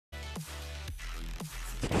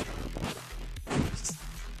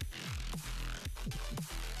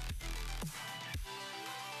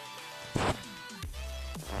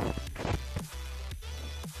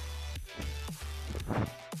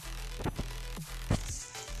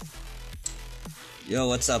Yo,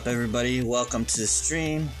 what's up everybody? Welcome to the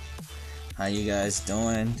stream. How you guys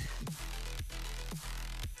doing?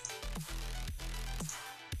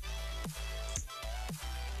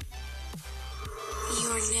 You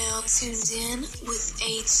are now tuned in with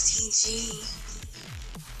HTG.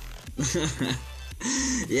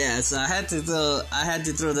 Yeah, so I had to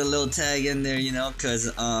throw the little tag in there,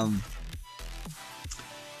 cause I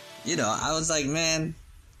was like, man,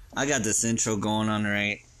 I got this intro going on,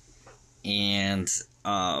 right? And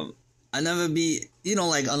I never be,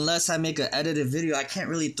 unless I make an edited video, I can't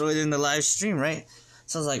really throw it in the live stream, right?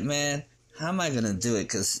 So I was like, man, how am I gonna do it?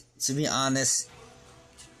 Cause to be honest,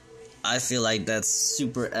 I feel like that's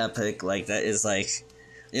super epic. Like that is like,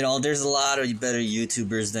 there's a lot of better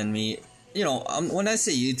YouTubers than me. When I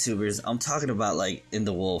say YouTubers, I'm talking about like in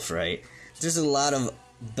the Wolf, right? There's a lot of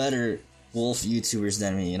better Wolf YouTubers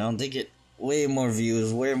than me. They get way more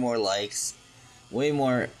views, way more likes, way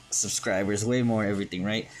more subscribers, way more everything,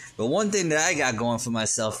 right? But one thing that I got going for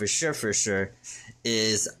myself for sure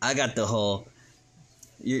is I got the whole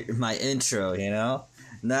my intro,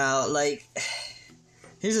 Now, like,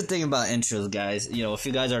 here's the thing about intros, guys. If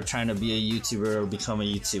you guys are trying to be a YouTuber or become a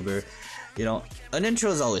YouTuber, an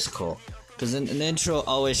intro is always cool, because an intro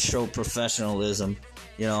always shows professionalism.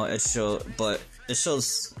 It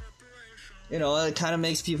shows, it kind of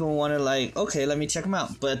makes people want to, like, okay, let me check them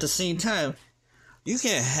out. But at the same time, you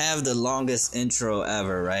can't have the longest intro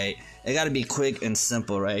ever, right? It got to be quick and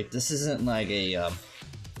simple, right? This isn't like a a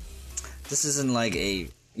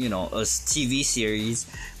TV series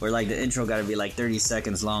where like the intro got to be like 30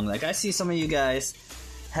 seconds long. Like I see some of you guys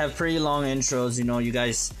have pretty long intros. You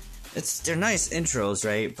guys, they're nice intros,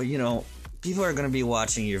 right? But people are gonna be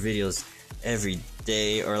watching your videos every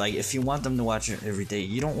day, or like if you want them to watch it every day,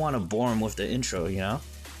 you don't want to bore them with the intro,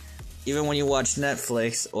 Even when you watch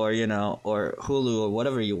Netflix or or Hulu or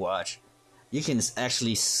whatever you watch, you can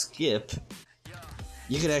actually skip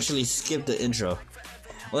the intro.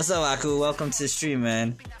 What's up, Aku? Welcome to the stream,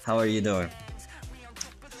 man. How are you doing?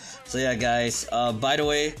 So yeah, guys, by the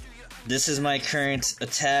way, this is my current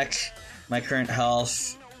attack, my current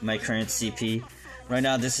health, my current CP. Right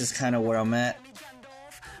now, this is kind of where I'm at.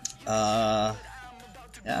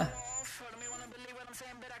 Yeah.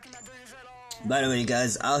 By the way,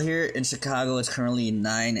 guys, out here in Chicago, it's currently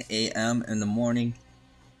 9 a.m. in the morning.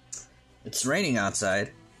 It's raining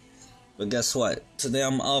outside, but guess what? Today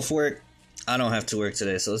I'm off work. I don't have to work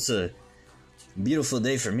today, so it's a beautiful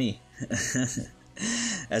day for me.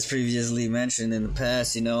 As previously mentioned in the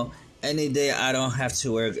past, any day I don't have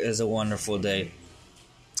to work is a wonderful day.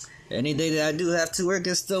 Any day that I do have to work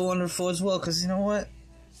is still wonderful as well, because you know what?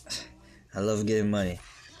 I love getting money.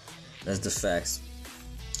 That's the facts.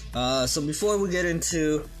 So before we get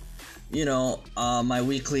into, my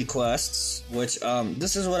weekly quests, which,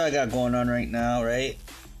 this is what I got going on right now, right?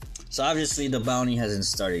 So obviously the bounty hasn't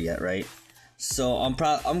started yet, right? So I'm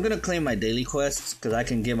gonna claim my daily quests, because I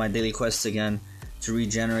can get my daily quests again to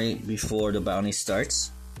regenerate before the bounty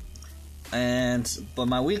starts. But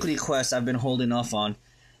my weekly quests I've been holding off on.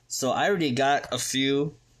 So I already got a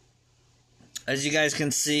few. As you guys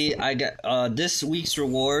can see, I got, this week's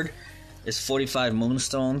reward is 45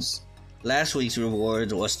 moonstones. Last week's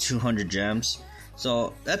reward was 200 gems.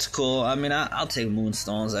 So that's cool. I mean, I'll take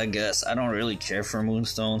moonstones, I guess. I don't really care for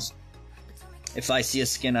moonstones. If I see a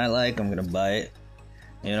skin I like, I'm gonna buy it.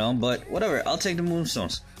 But whatever, I'll take the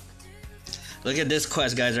moonstones. Look at this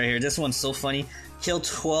quest, guys, right here. This one's so funny. Kill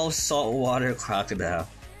 12 saltwater crocodile.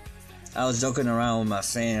 I was joking around with my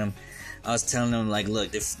fam. I was telling them, like,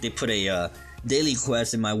 look, they put a daily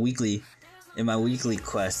quest in my weekly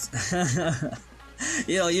quest.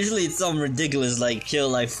 Usually it's something ridiculous, like kill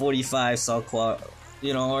like 45 saltwater,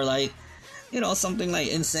 or like, something like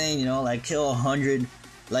insane, like kill 100.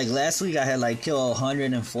 Like last week I had like kill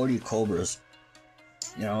 140 cobras.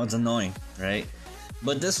 It's annoying, right?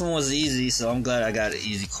 But this one was easy, so I'm glad I got an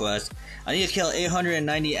easy quest. I need to kill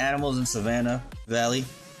 890 animals in Savannah Valley,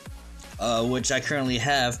 which I currently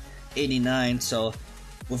have 89. So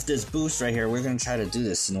with this boost right here, we're gonna try to do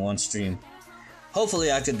this in one stream.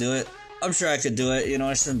 Hopefully I could do it. I'm sure I could do it.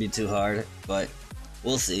 It shouldn't be too hard, but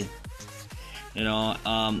we'll see.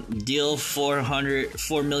 Deal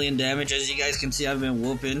 4 million damage. As you guys can see, I've been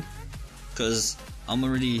whooping, because I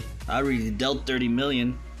already dealt 30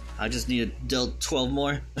 million. I just need to dealt 12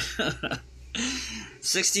 more.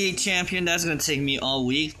 68 champion. That's gonna take me all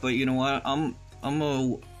week, but you know what? I'm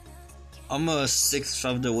a sixth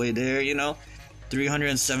of the way there.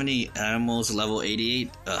 370 animals, level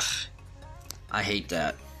 88. Ugh, I hate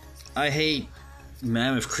that. I hate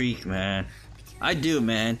Mammoth Creek, man. I do,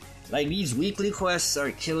 man. Like, these weekly quests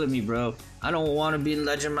are killing me, bro. I don't want to be in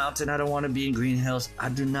Legend Mountain. I don't want to be in Green Hills. I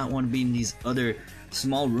do not want to be in these other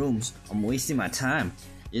small rooms. I'm wasting my time.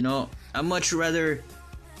 You know, I much rather,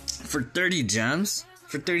 for 30 gems,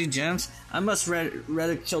 I must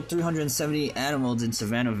rather kill 370 animals in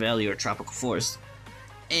Savannah Valley or Tropical Forest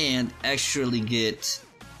and actually get,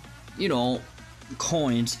 you know,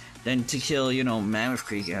 coins than to kill, you know, Mammoth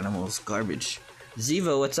Creek animals. Garbage.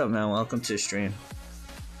 Ziva, what's up, man? Welcome to the stream.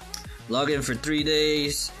 Log in for 3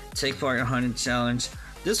 days. Take part in 100 challenge.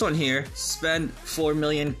 This one here, spend 4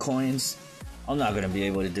 million coins. I'm not gonna be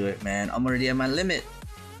able to do it, man. I'm already at my limit.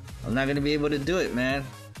 I'm not gonna be able to do it, man.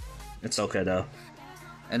 It's okay though.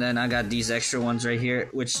 And then I got these extra ones right here,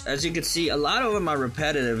 which, as you can see, a lot of them are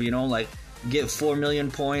repetitive. You know, like get 4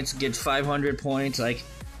 million points, get 500 points. Like,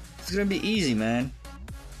 it's gonna be easy, man.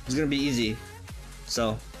 It's gonna be easy.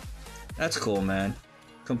 So that's cool, man.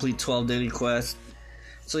 Complete 12 daily quests.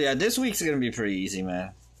 So yeah, this week's gonna be pretty easy,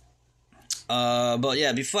 man. But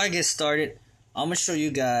yeah, before I get started, I'm gonna show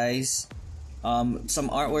you guys some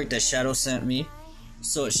artwork that Shadow sent me.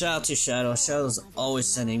 So shout out to Shadow. Shadow's always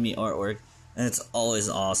sending me artwork, and it's always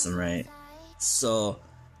awesome, right? So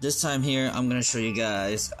this time here, I'm gonna show you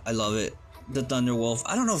guys. I love it. The Thunderwolf.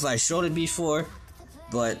 I don't know if I showed it before,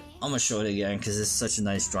 but I'm gonna show it again because it's such a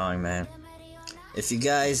nice drawing, man. If you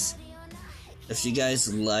guys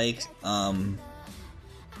like,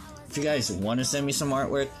 if you guys want to send me some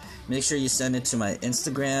artwork, make sure you send it to my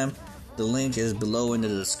Instagram. The link is below in the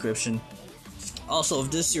description. Also, if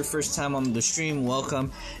this is your first time on the stream,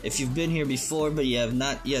 welcome. If you've been here before but you have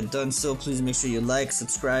not yet done so, please make sure you like,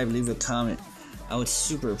 subscribe, leave a comment. I would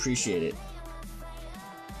super appreciate it.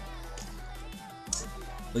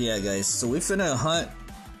 But yeah, guys, so we finna hunt.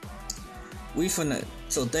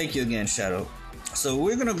 So thank you again, Shadow. So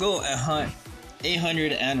we're gonna go and hunt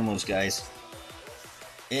 800 animals, guys,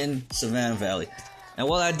 in Savannah Valley. And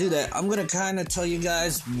while I do that, I'm gonna kind of tell you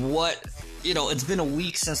guys what, you know, it's been a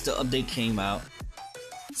week since the update came out.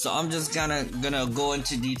 So I'm just gonna go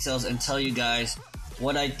into details and tell you guys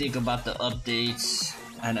what I think about the updates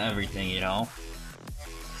and everything, you know.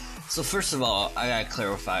 So first of all, I gotta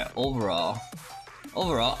clarify, overall,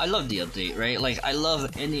 I love the update, right? Like, I love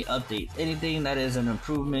any update, anything that is an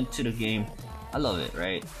improvement to the game. I love it,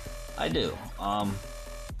 right? I do.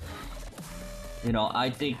 You know, I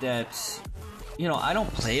think that, you know, I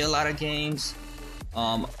don't play a lot of games.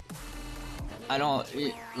 I don't,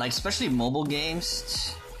 like, especially mobile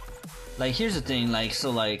games. Like, here's the thing, like, so,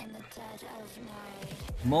 like,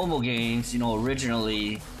 mobile games, you know,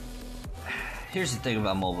 originally, here's the thing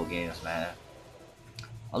about mobile games, man.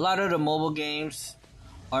 A lot of the mobile games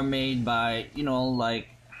are made by, you know, like,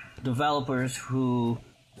 developers who,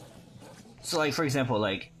 so, like, for example,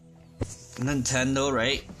 like, Nintendo,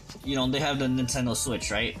 right? You know, they have the Nintendo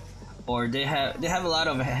Switch, right? Or they have a lot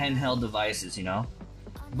of handheld devices, you know?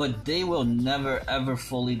 But they will never ever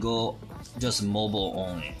fully go just mobile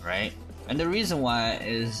only, right? And the reason why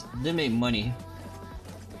is they make money.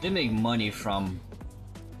 They make money from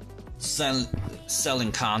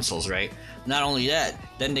selling consoles, right? Not only that,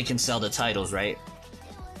 then they can sell the titles, right?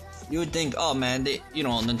 You would think, oh man, they, you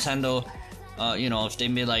know, Nintendo, you know, if they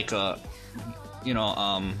made like a, you know,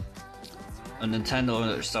 a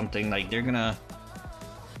Nintendo or something, like, they're gonna,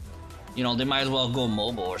 you know, they might as well go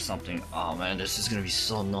mobile or something. Oh man, this is gonna be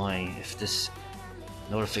so annoying if this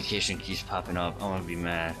notification keeps popping up. I'm gonna be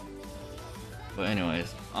mad. But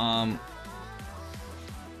anyways,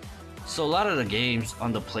 so a lot of the games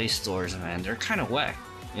on the Play Stores, man, they're kind of whack.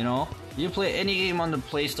 You know, you play any game on the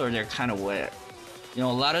Play Store, they're kind of whack. You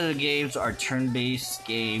know, a lot of the games are turn-based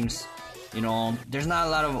games. You know, there's not a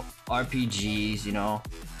lot of RPGs, you know,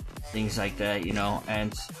 things like that, you know.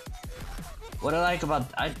 And what I like about,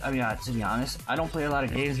 I mean, to be honest, I don't play a lot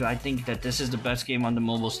of games, but I think that this is the best game on the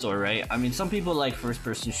mobile store, right? I mean, some people like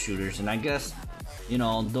first-person shooters, and I guess, you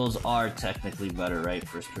know, those are technically better, right?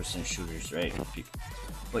 First-person shooters, right?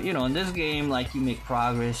 But, you know, in this game, like, you make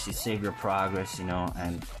progress, you save your progress, you know,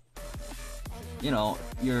 and, you know,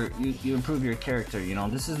 you improve your character, you know.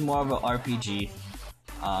 This is more of an RPG.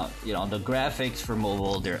 You know, the graphics for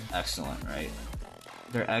mobile, they're excellent, right?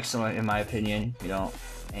 They're excellent in my opinion, you know,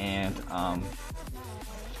 and I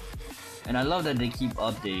love that they keep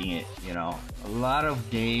updating it, you know. A lot of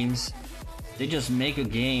games, they just make a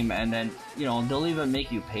game and then, you know, they'll even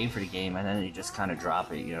make you pay for the game and then they just kind of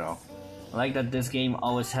drop it, you know. I like that this game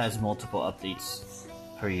always has multiple updates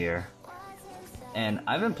per year. And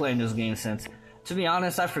I've been playing this game since, to be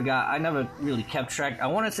honest, I forgot. I never really kept track. I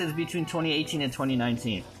want to say it's between 2018 and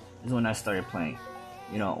 2019 is when I started playing.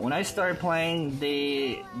 You know, when I started playing,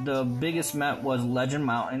 the biggest map was Legend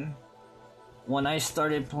Mountain. when I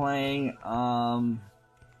started playing,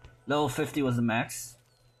 level 50 was the max.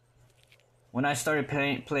 When I started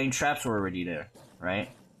playing, traps were already there, right?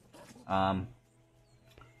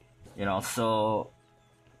 You know, so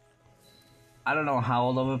I don't know how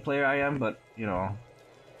old of a player I am, but you know,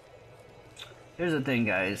 here's the thing,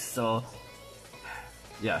 guys. So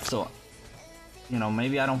yeah, so you know,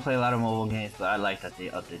 maybe I don't play a lot of mobile games, but I like that they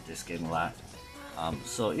update this game a lot.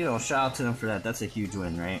 So you know, shout out to them for that. That's a huge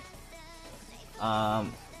win, right?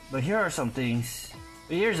 But here are some things.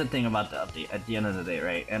 But here's the thing about the update at the end of the day,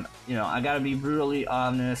 right? And you know, I gotta be brutally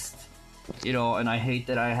honest, you know, and I hate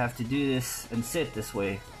that I have to do this and sit this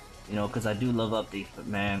way, you know, because I do love updates. But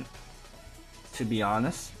man, to be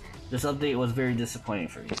honest, this update was very disappointing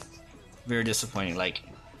for me. Very disappointing. Like,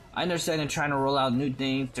 I understand they're trying to roll out new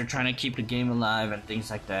things, they're trying to keep the game alive and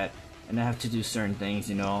things like that, and they have to do certain things,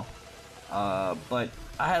 you know. But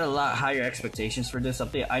I had a lot higher expectations for this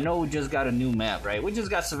update. I know we just got a new map, right? We just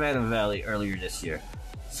got Savannah Valley earlier this year.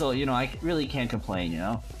 So, you know, I really can't complain, you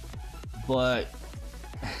know? But,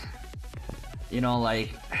 you know,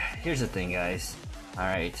 like, here's the thing, guys.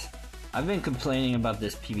 Alright. I've been complaining about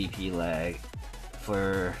this PvP lag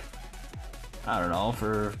for, I don't know,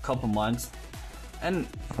 for a couple months. And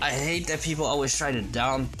I hate that people always try to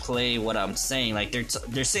downplay what I'm saying. Like,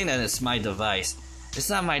 they're saying that it's my device. It's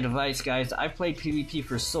not my device, guys. I've played PvP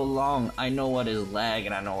for so long. I know what is lag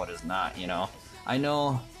and I know what is not, you know? I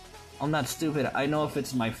know... I'm not stupid. I know if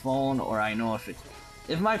it's my phone or I know if it's...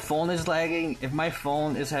 If my phone is lagging, if my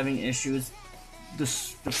phone is having issues, the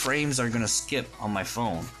frames are gonna skip on my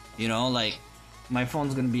phone. You know, like, my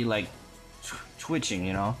phone's gonna be, like, twitching,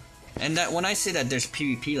 you know? And that when I say that there's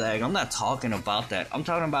PvP lag, I'm not talking about that. I'm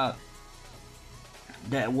talking about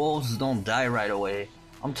that wolves don't die right away.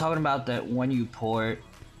 I'm talking about that when you port,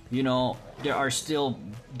 you know, there are still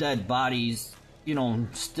dead bodies, you know,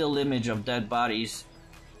 still image of dead bodies.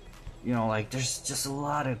 You know, like, there's just a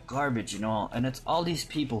lot of garbage, you know, and it's all these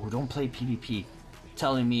people who don't play PvP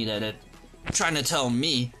telling me that trying to tell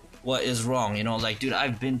me what is wrong, you know, like, dude,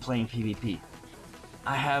 I've been playing PvP.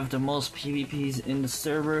 I have the most PvPs in the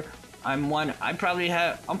server. I'm probably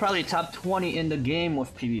top 20 in the game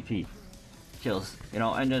with PvP kills, you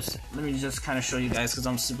know, and just, let me just kind of show you guys, because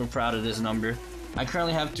I'm super proud of this number. I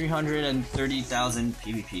currently have 330,000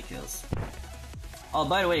 PvP kills. Oh,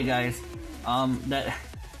 by the way, guys,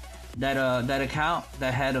 that account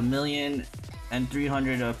that had 1,300,000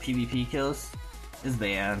 PvP kills is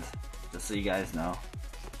banned, just so you guys know.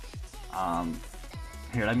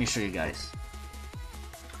 Here, let me show you guys.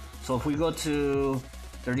 So if we go to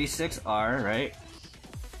 36R, right?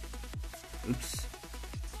 Oops.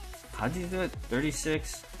 How'd you do it?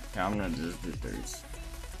 36? Yeah, I'm gonna just do 36.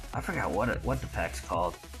 I forgot what the pack's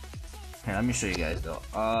called. Here, let me show you guys though.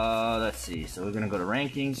 Let's see. So we're gonna go to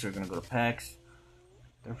rankings, we're gonna go to packs.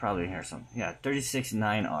 They're probably in here something. Yeah,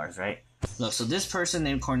 36.9Rs, right? Look, so this person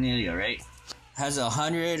named Cornelia, right, has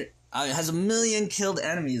 1,000,000 killed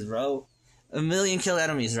enemies, bro. 1,000,000 killed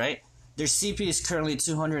enemies, right? Their CP is currently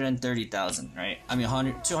 230,000, right? I mean,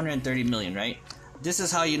 230 million, right? This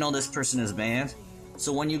is how you know this person is banned.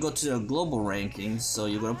 So when you go to the global rankings, so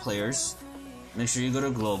you go to players, make sure you go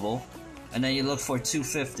to global, and then you look for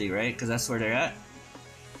 250, right? Because that's where they're at.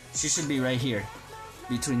 She should be right here,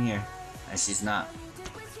 between here, and she's not.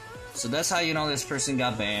 So that's how you know this person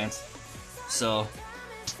got banned. So,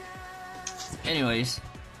 anyways,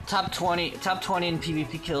 top 20 in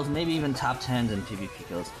PvP kills, maybe even top 10s in PvP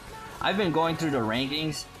kills. I've been going through the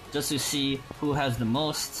rankings just to see who has the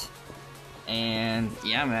most, and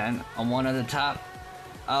yeah, man, I'm one of the top.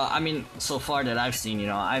 I mean, so far that I've seen, you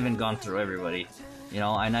know, I haven't gone through everybody, you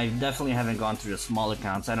know, and I definitely haven't gone through the small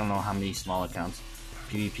accounts. I don't know how many small accounts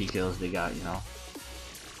PvP kills they got, you know.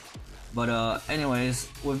 But anyways,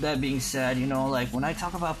 with that being said, you know, like, when I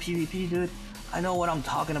talk about PvP, dude, I know what I'm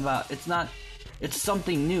talking about. It's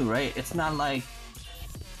something new, right? It's not like,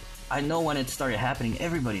 I know when it started happening.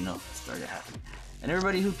 Everybody knows it started happening. And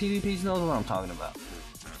everybody who PvPs knows what I'm talking about.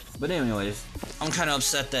 But anyways, I'm kind of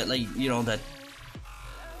upset that, like, you know, that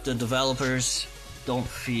the developers don't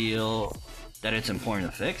feel that it's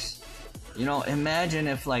important to fix. You know, imagine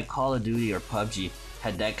if, like, Call of Duty or PUBG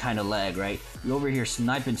had that kind of lag, right? You're over here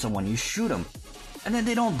sniping someone, you shoot them, and then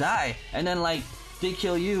they don't die, and then, like, they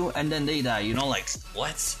kill you, and then they die, you know, like,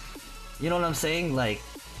 what? You know what I'm saying? Like,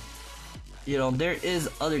 you know, there is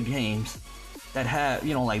other games that have,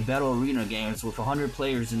 you know, like battle arena games with 100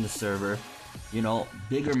 players in the server, you know,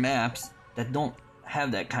 bigger maps that don't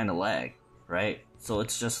have that kind of lag, right? So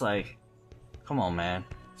it's just like, come on, man.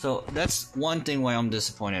 So that's one thing why I'm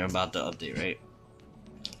disappointed about the update, right?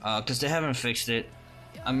 Because they haven't fixed it.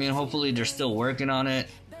 I mean, hopefully they're still working on it.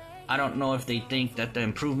 I don't know if they think that the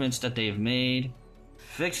improvements that they've made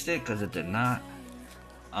fixed it, because it did not.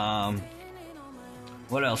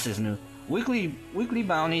 What else is new? Weekly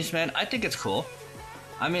bounties, man. I think it's cool.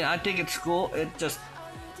 I mean, I think it's cool.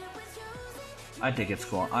 I think it's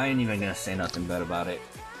cool. I ain't even gonna say nothing bad about it.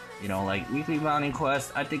 You know, like weekly bounty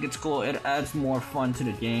quests, I think it's cool. It adds more fun to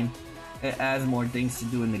the game. It adds more things to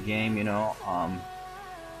do in the game, you know.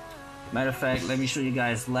 Matter of fact, let me show you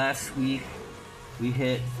guys. Last week, we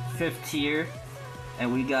hit 5th tier,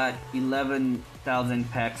 and we got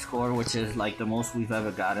 11,000 pack score, which is like the most we've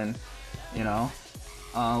ever gotten, you know.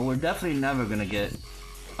 We're definitely never gonna get,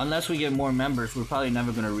 unless we get more members, we're probably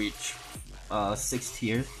never gonna reach 6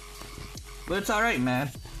 tiers. But it's alright,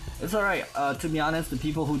 man. It's alright. To be honest, the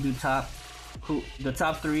people who do the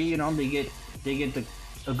top 3, you know, they get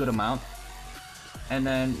a good amount. And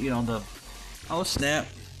then, you know, oh snap.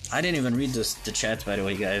 I didn't even read the chats, by the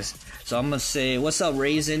way, guys. So I'm gonna say, what's up,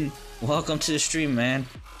 Raisin? Welcome to the stream, man.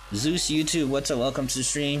 Zeus YouTube, what's up? Welcome to the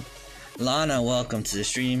stream. Lana, welcome to the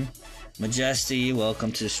stream. Majesty,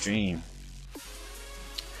 welcome to the stream.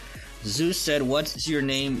 Zeus said, what's your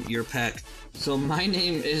name, your pack? So my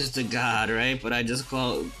name is the God, right?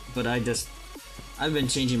 I've been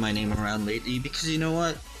changing my name around lately because you know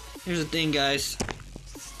what? Here's the thing, guys.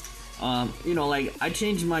 You know, like, I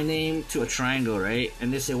changed my name to a triangle, right?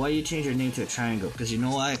 And they say, why you change your name to a triangle? Because you know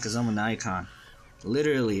why? Because I'm an icon.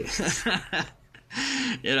 Literally.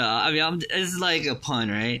 You know, I mean, it's like a pun,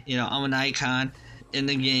 right? You know, I'm an icon in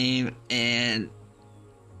the game, and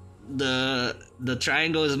the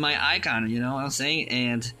triangle is my icon, you know what I'm saying?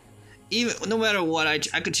 And even, no matter what, I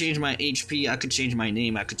could change my HP, I could change my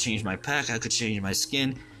name, I could change my pack, I could change my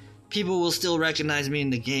skin. People will still recognize me in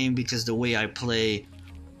the game because the way I play,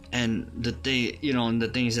 and the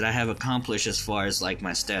things that I have accomplished as far as like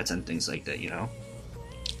my stats and things like that, you know.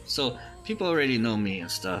 So people already know me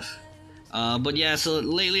and stuff. But yeah, so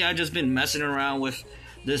lately I've just been messing around with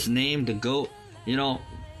this name, the GOAT. You know,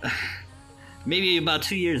 maybe about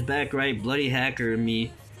 2 years back, right? Bloody Hacker and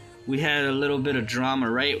me, we had a little bit of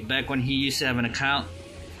drama, right? Back when he used to have an account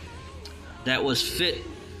that was fit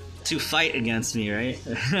to fight against me, right?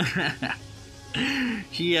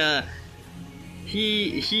 He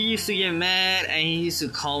used to get mad and he used to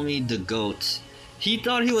call me the GOAT. He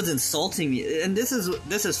thought he was insulting me, and this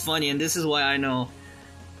is funny, and this is why I know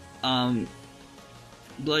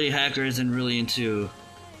Bloody Hacker isn't really into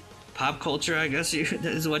pop culture, I guess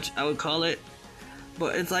is what I would call it.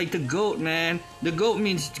 But it's like the GOAT, man. The GOAT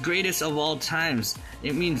means greatest of all times.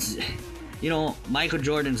 It means, you know, Michael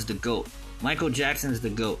Jordan's the GOAT. Michael Jackson's the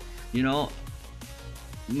GOAT. You know,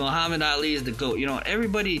 Muhammad Ali is the GOAT. You know,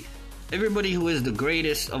 everybody who is the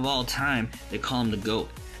greatest of all time, they call him the GOAT.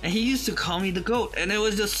 And he used to call me the GOAT, and it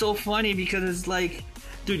was just so funny because it's like,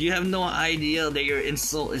 dude, you have no idea that your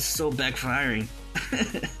insult is so backfiring.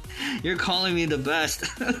 You're calling me the best.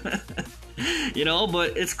 You know,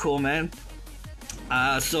 but it's cool, man.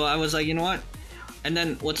 So I was like, you know what? And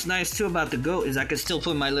then what's nice too about the GOAT is I could still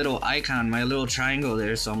put my little icon, my little triangle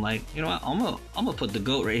there. So I'm like, you know what? I'm gonna put the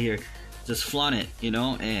GOAT right here. Just flaunt it, you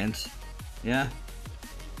know? And yeah,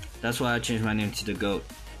 that's why I changed my name to the GOAT.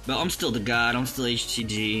 But I'm still the God. I'm still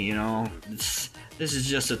HTG, you know? This is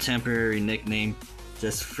just a temporary nickname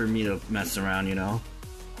just for me to mess around, you know?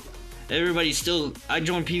 I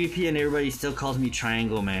joined PvP and everybody still calls me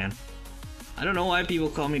Triangle Man. I don't know why people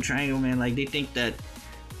call me Triangle Man. Like, they think that,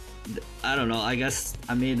 I don't know, I guess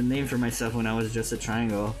I made a name for myself when I was just a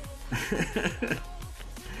triangle.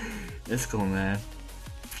 It's cool, man.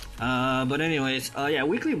 But anyways, yeah,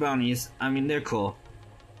 weekly bounties, I mean, they're cool.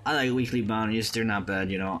 I like weekly bounties, they're not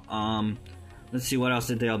bad, you know. Let's see, what else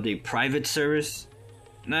did they update? Private service?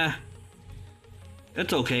 Nah.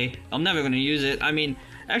 It's okay. I'm never gonna use it. I mean,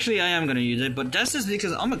 actually I am gonna use it, but that's just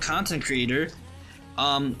because I'm a content creator.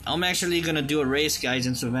 I'm actually gonna do a race, guys,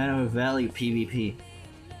 in Savannah Valley PvP.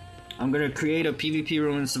 I'm gonna create a PvP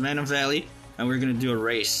room in Savannah Valley, and we're gonna do a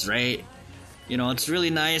race, right? You know, it's really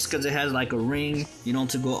nice because it has like a ring, you know,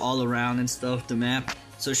 to go all around and stuff, the map.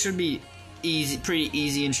 So it should be easy, pretty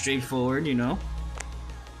easy and straightforward, you know.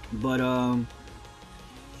 But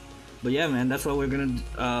yeah, man, that's what we're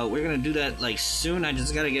gonna do that like soon. I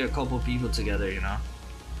just gotta get a couple people together, you know.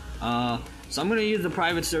 So I'm gonna use the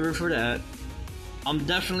private server for that. I'm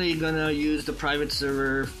definitely gonna use the private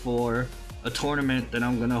server for a tournament that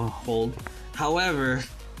I'm gonna hold. However,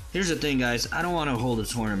 here's the thing, guys. I don't want to hold a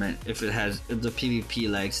tournament if the PvP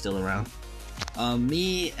lag's still around.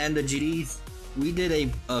 Me and the GDs, we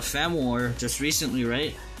did a fam war just recently,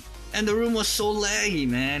 right? And the room was so laggy,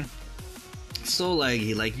 man. So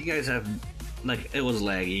laggy. Like, you guys have, like, it was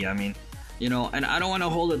laggy. I mean, you know, and I don't want to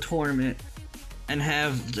hold a tournament and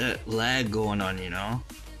have that lag going on, you know?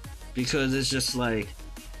 Because it's just like,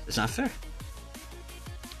 it's not fair,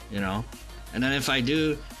 you know? And then if I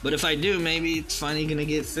do, maybe it's finally gonna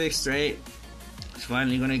get fixed, right? It's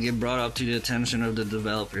finally gonna get brought up to the attention of the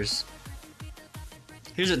developers.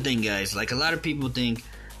 Here's the thing, guys. Like, a lot of people think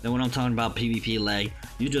that when I'm talking about PvP lag,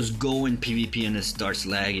 you just go in PvP and it starts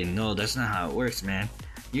lagging. No, that's not how it works, man.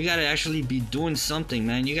 You gotta actually be doing something,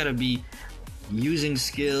 man. You gotta be using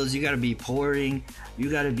skills. You gotta be porting. You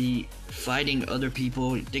gotta be fighting other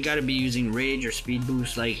people. They gotta be using rage or speed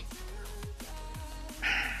boost. Like,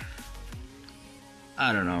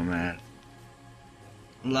 I don't know, man.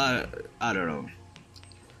 I don't know.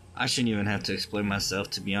 I shouldn't even have to explain myself,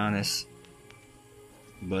 to be honest.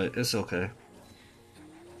 But it's okay.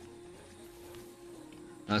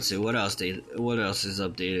 Let's see what else is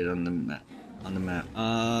updated on the map.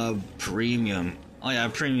 Premium. Oh yeah,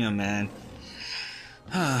 premium, man.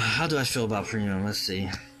 How do I feel about premium? Let's see.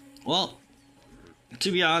 Well,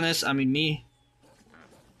 to be honest, I mean, me,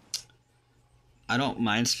 I don't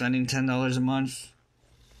mind spending $10 a month.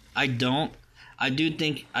 I don't. I do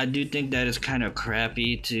think that it's kind of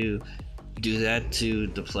crappy to do that to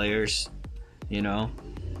the players, you know.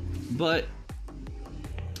 But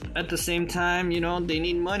at the same time, you know, they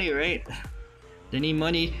need money, right? They need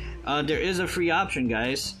money. There is a free option,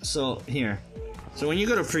 guys. So here. So when you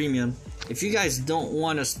go to premium, if you guys don't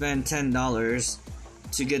want to spend $10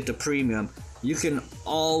 to get the premium, you can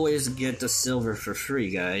always get the silver for free,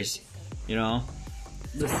 guys. You know,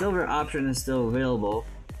 the silver option is still available.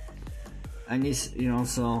 And you know,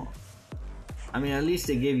 so I mean, at least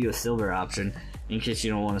they give you a silver option in case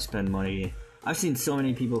you don't want to spend money. I've seen so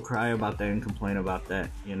many people cry about that and complain about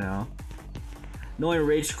that, you know. Knowing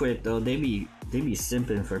Rage Quit though, they be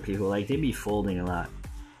simping for people. Like, they be folding a lot.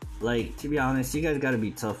 Like, to be honest, you guys gotta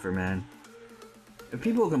be tougher, man. If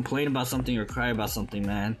people complain about something or cry about something,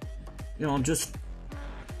 man, you know, just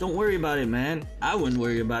don't worry about it, man. I wouldn't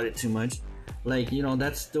worry about it too much. Like, you know,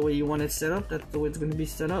 that's the way you want it set up. That's the way it's gonna be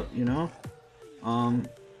set up, you know.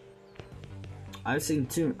 I've seen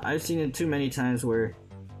it too many times where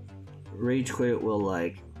Rage Quit will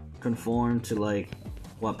like conform to like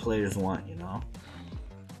what players want, you know.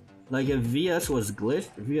 Like, if VS was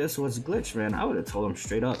glitched, man, I would have told him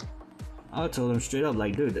straight up.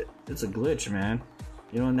 Like, dude, it's a glitch, man.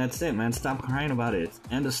 You know, and that's it, man. Stop crying about it.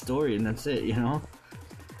 End of story, and that's it, you know.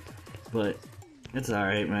 But it's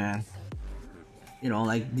alright, man. You know,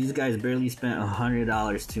 like, these guys barely spent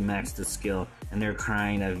 $100 to max the skill, and they're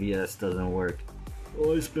crying that VS doesn't work.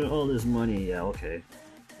 Oh, I spent all this money. Yeah, okay.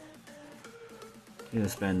 You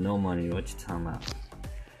didn't spend no money. What you talking about?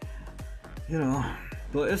 You know,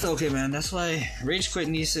 but it's okay, man. That's why Rage Quit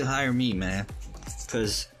needs to hire me, man.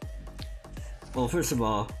 Cause, well, first of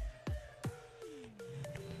all,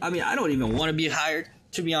 I mean, I don't even want to be hired.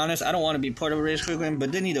 To be honest, I don't want to be part of a Rage Quit,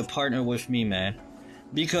 but they need to partner with me, man.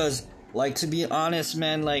 Because, like, to be honest,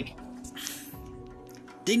 man, like,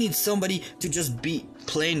 they need somebody to just be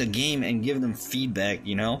playing the game and give them feedback,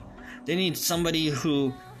 you know? They need somebody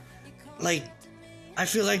who, like, I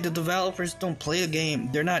feel like the developers don't play the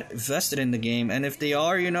game. They're not invested in the game. And if they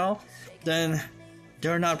are, you know, then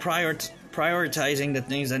they're not prioritizing the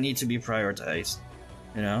things that need to be prioritized,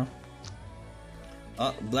 you know?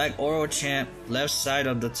 Black Oro Champ, left side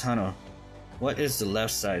of the tunnel. What is the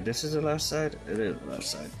left side? This is the left side? It is the left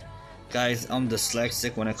side. Guys, I'm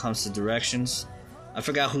dyslexic when it comes to directions. I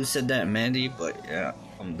forgot who said that, Mandy, but yeah,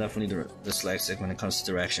 I'm definitely dyslexic when it comes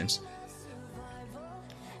to directions.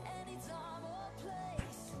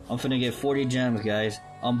 I'm finna get 40 gems, guys.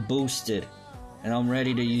 I'm boosted, and I'm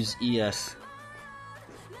ready to use ES.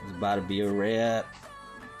 It's about to be a wrap.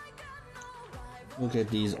 Look at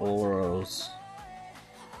these auros.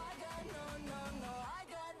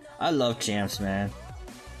 I love champs, man.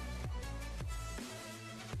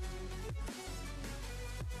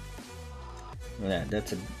 Look at that.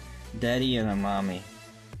 That's a daddy and a mommy.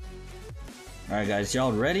 Alright, guys.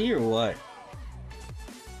 Y'all ready or what?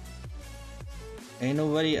 Ain't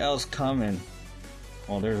nobody else coming.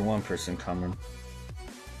 Well, there's one person coming.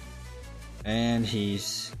 And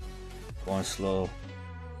he's going slow.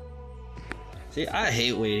 See, I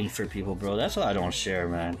hate waiting for people, bro. That's why I don't share,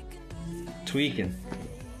 man. Tweaking.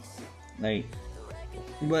 Like,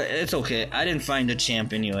 but it's okay. I didn't find a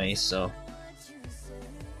champ anyway, so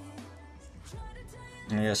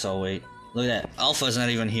I guess I'll wait. Look at that. Alpha's not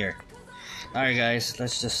even here. Alright, guys.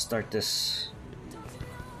 Let's just start this.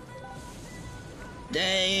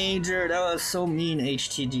 Danger! That was so mean,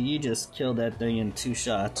 HTG. You just killed that thing in 2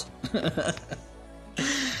 shots. It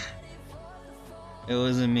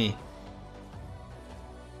wasn't me.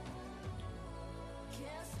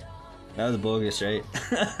 That was bogus, right?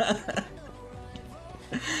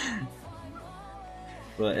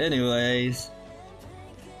 But anyways,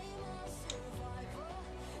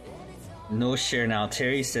 no share now.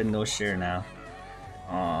 Terry said no share now.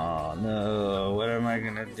 Oh no, what am I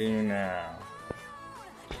gonna do now?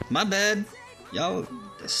 My bad, y'all.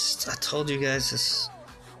 I told you guys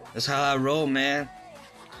that's how I roll, man.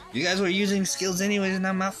 You guys were using skills anyways. It's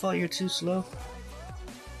not my fault. You're too slow.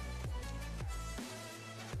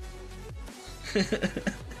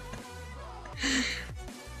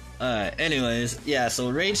 Anyways, yeah,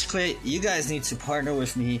 so Rage Quit, you guys need to partner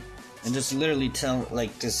with me and just literally tell,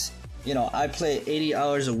 like, just, you know, I play 80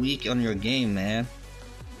 hours a week on your game, man.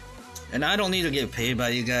 And I don't need to get paid by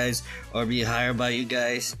you guys or be hired by you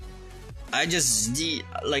guys. I just,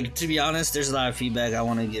 like, to be honest, there's a lot of feedback I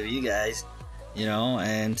want to give you guys, you know,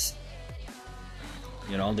 and,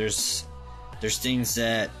 you know, there's things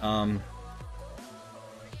that, I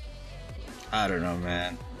don't know,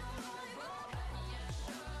 man.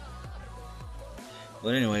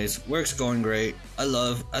 But anyways, work's going great. I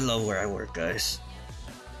love where I work, guys.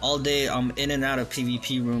 All day I'm in and out of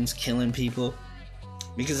PvP rooms killing people.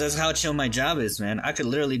 Because that's how chill my job is, man. I could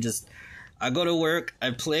literally just, I go to work, I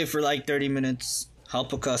play for like 30 minutes,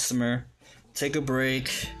 help a customer, take a break,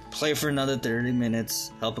 play for another 30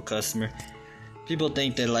 minutes, help a customer. People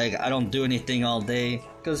think that like I don't do anything all day.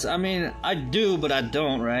 Because I mean, I do, but I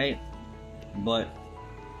don't, right? But,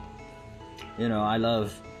 you know, I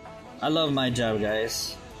love my job,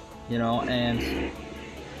 guys, you know, and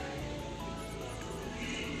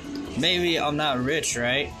maybe I'm not rich,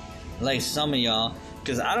 right, like some of y'all,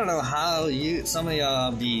 because I don't know how some of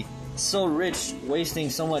y'all be so rich wasting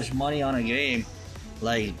so much money on a game.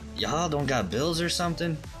 Like, y'all don't got bills or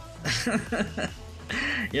something.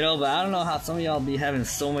 You know, but I don't know how some of y'all be having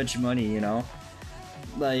so much money, you know,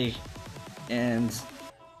 like, and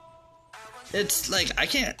it's like I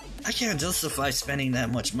can't justify spending that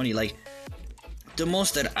much money. Like, the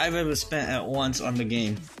most that I've ever spent at once on the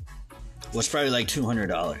game was probably like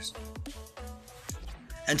 $200.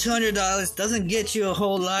 And $200 doesn't get you a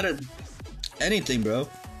whole lot of anything, bro.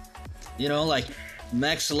 You know, like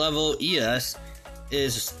max level ES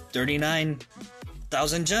is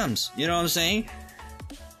 39,000 gems. You know what I'm saying?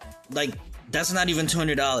 Like, that's not even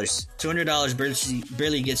 $200. $200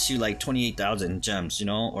 barely gets you like 28,000 gems, you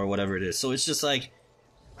know, or whatever it is. So it's just like,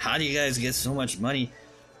 how do you guys get so much money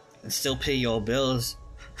and still pay your bills?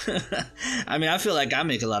 I mean, I feel like I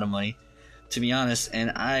make a lot of money, to be honest,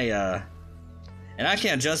 and I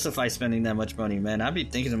can't justify spending that much money, man. I be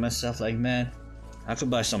thinking to myself like, man, I could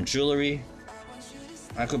buy some jewelry,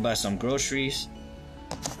 I could buy some groceries,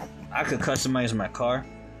 I could customize my car.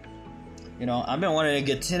 You know, I've been wanting to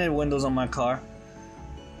get tinted windows on my car.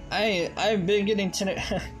 I've been getting tinted.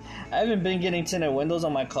 I haven't been getting tinted windows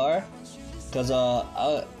on my car because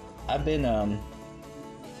I've been I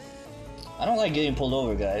don't like getting pulled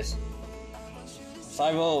over, guys.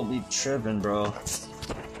 5-0 be tripping, bro.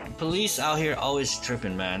 Police out here always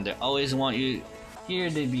tripping, man. They always want you. Here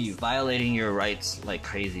they be violating your rights like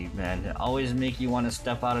crazy, man. They always make you want to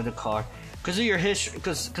step out of the car because of your history,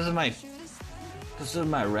 because of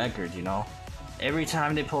my record, you know. Every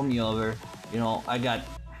time they pull me over, you know, I got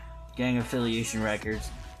gang affiliation records,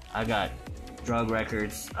 I got drug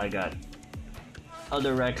records, I got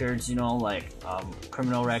other records, you know, like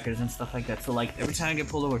criminal records and stuff like that. So like every time I get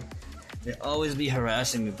pulled over, they always be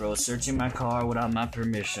harassing me, bro, searching my car without my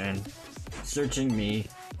permission, searching me,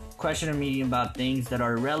 questioning me about things that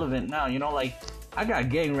are irrelevant now, you know. Like, I got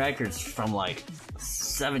gang records from like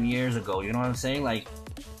 7 years ago, you know what I'm saying? Like,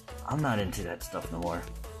 I'm not into that stuff no more.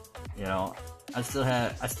 You know, I still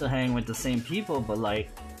hang with the same people, but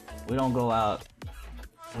like, we don't go out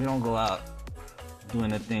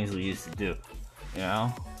doing the things we used to do. You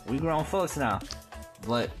know, we grown folks now,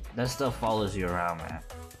 but that stuff follows you around, man.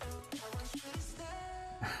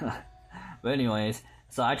 But anyways,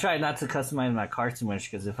 so I try not to customize my car too much,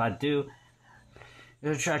 because if I do, it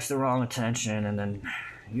attracts the wrong attention, and then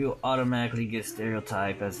you automatically get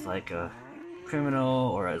stereotyped as like a criminal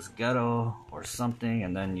or as ghetto or something,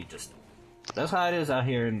 and then you just, that's how it is out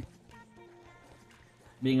here in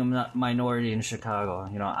being a minority in Chicago.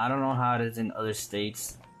 You know, I don't know how it is in other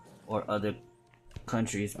states or other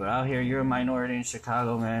countries, but out here you're a minority in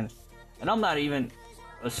Chicago, man. And I'm not even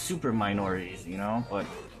a super minority, you know, but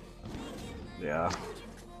yeah.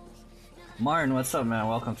 Martin, what's up, man?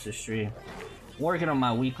 Welcome to the stream. Working on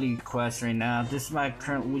my weekly quest right now. This is my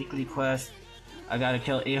current weekly quest. I gotta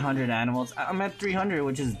kill 800 animals. I'm at 300,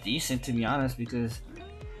 which is decent, to be honest, because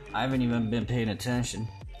I haven't even been paying attention.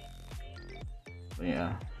 But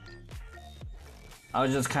yeah, I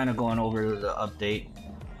was just kind of going over the update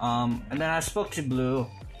And then I spoke to Blue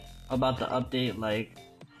about the update, like,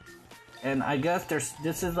 and I guess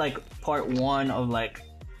this is like part 1 of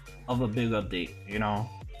a big update, you know.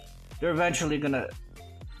 They're eventually gonna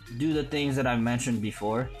do the things that I mentioned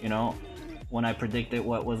before, you know, when I predicted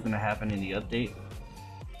what was gonna happen in the update.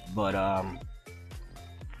 But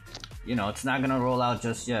you know, it's not gonna roll out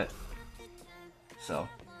just yet. So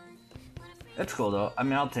it's cool though. I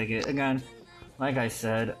mean, I'll take it. Again, like I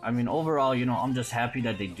said, I mean, overall, you know, I'm just happy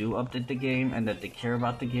that they do update the game and that they care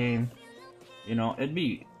about the game. You know, it'd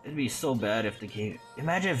be so bad if the game...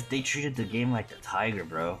 Imagine if they treated the game like the Tiger,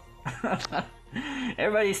 bro.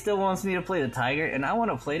 Everybody still wants me to play the Tiger, and I want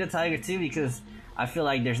to play the Tiger too because I feel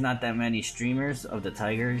like there's not that many streamers of the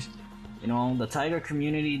Tigers. You know, the Tiger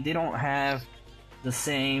community, they don't have the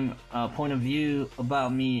same point of view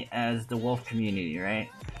about me as the Wolf community, right?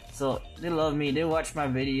 So they love me, they watch my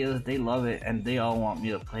videos, they love it, and they all want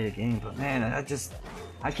me to play the game. But man,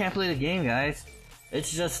 I can't play the game, guys.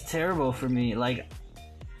 It's just terrible for me. Like,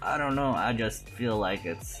 I don't know, I just feel like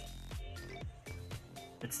it's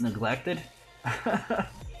neglected.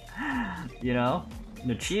 You know,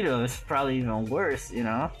 the Cheeto is probably even worse, you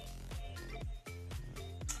know.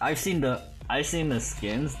 I've seen the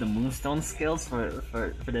skins, the Moonstone skills for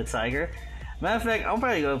the Tiger. Matter of fact, I'm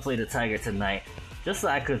probably gonna play the Tiger tonight, just so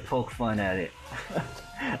I could poke fun at it.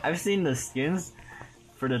 I've seen the skins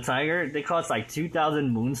for the Tiger. They cost like 2,000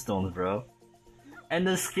 Moonstones, bro. And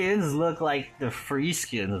the skins look like the free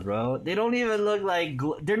skins, bro. They don't even look like...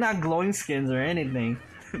 They're not glowing skins or anything.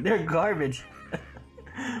 They're garbage.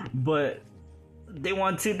 But they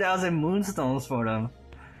want 2,000 Moonstones for them.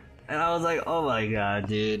 And I was like, oh my god,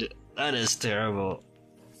 dude. That is terrible.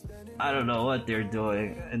 I don't know what they're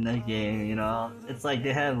doing in that game, you know? It's like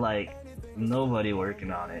they have, like, nobody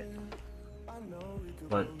working on it.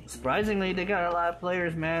 But surprisingly, they got a lot of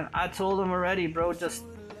players, man. I told them already, bro, just...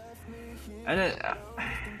 And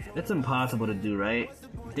it's impossible to do, right?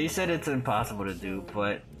 They said it's impossible to do,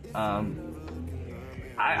 but I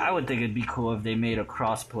would think it'd be cool if they made a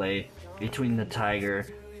crossplay between the Tiger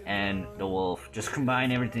and the Wolf. Just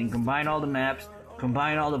combine everything, combine all the maps,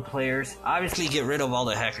 combine all the players. Obviously, get rid of all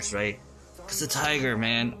the hackers, right? Because the Tiger,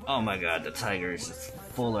 man, oh my god, the Tiger is just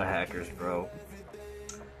full of hackers, bro.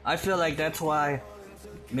 I feel like that's why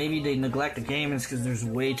maybe they neglect the game, is because there's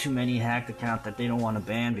way too many hacked accounts that they don't want to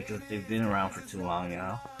ban because they've been around for too long, you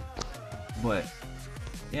know? But,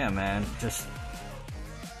 yeah, man, just...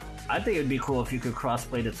 I think it'd be cool if you could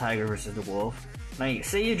crossplay the Tiger versus the Wolf. Like,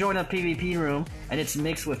 say you join a PvP room, and it's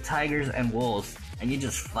mixed with Tigers and Wolves, and you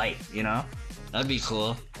just fight, you know? That'd be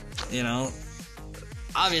cool, you know?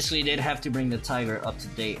 Obviously, they'd have to bring the Tiger up to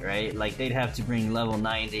date, right? Like, they'd have to bring level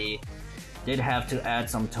 90, they'd have to add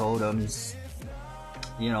some totems,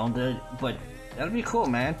 you know, but that'd be cool,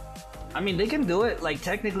 man. I mean, they can do it. Like,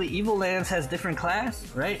 technically, Evil Lands has different class,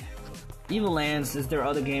 right? Evil Lands is their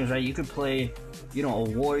other games, right? You could play, you know, a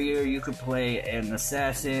warrior, you could play an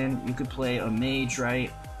assassin, you could play a mage,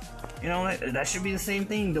 right? You know, that should be the same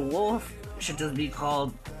thing. The Wolf should just be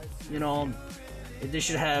called, you know, they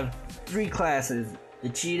should have 3 classes. The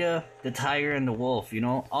Cheetah, the Tiger, and the Wolf, you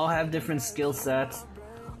know? All have different skill sets,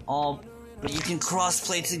 but you can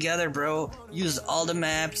cross-play together, bro. Use all the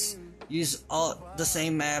maps, use all the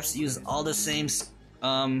same maps, use all the same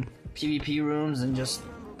PvP rooms, and just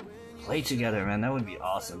play together, man. That would be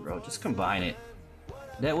awesome, bro. Just combine it.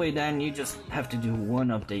 That way, then, you just have to do 1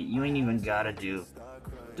 update. You ain't even gotta do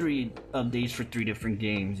 3 updates for 3 different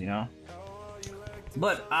games, you know?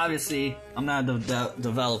 But, obviously, I'm not a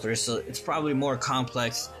developer, so it's probably more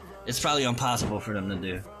complex. It's probably impossible for them to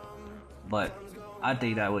do. But I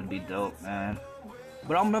think that would be dope, man.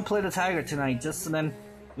 But I'm gonna play the Tiger tonight, just so then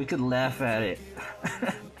we could laugh at it.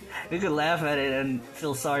 We could laugh at it and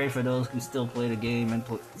feel sorry for those who still play the game and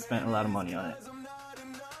spent a lot of money on it.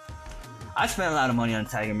 I spent a lot of money on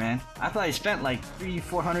Tiger, man. I probably spent like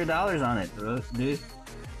 $300-400 on it, bro, dude.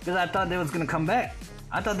 Because I thought they was gonna come back.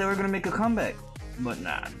 I thought they were gonna make a comeback. But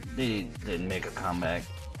nah, they didn't make a comeback.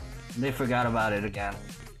 They forgot about it again.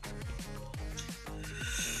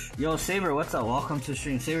 Yo, Saber, what's up? Welcome to the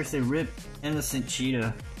stream. Saber say RIP innocent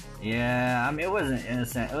Cheetah. Yeah, I mean, it wasn't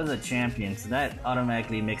innocent. It was a champion, so that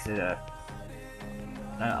automatically makes it a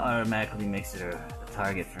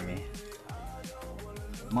target for me.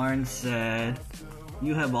 Martin said,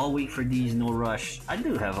 you have all week for these, no rush. I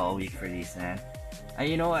do have all week for these, man. And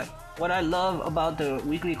you know what? What I love about the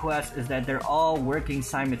weekly quests is that they're all working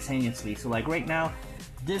simultaneously. So like right now,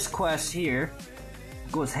 this quest here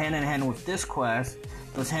goes hand in hand with this quest,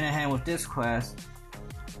 goes hand in hand with this quest,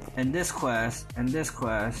 and this quest, and this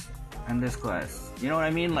quest, and this quest. You know what I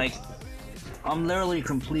mean? Like, I'm literally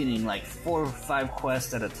completing like 4 or 5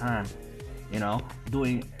 quests at a time, you know,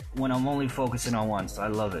 doing when I'm only focusing on one, so I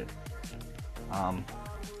love it.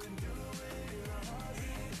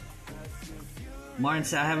 Martin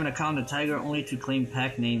said, I have an account on Tiger only to claim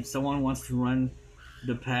pack names. Someone wants to run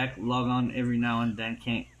the pack, log on every now and then,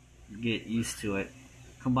 can't get used to it.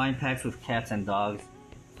 Combine packs with cats and dogs.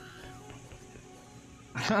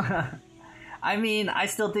 I mean, I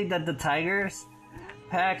still think that the Tigers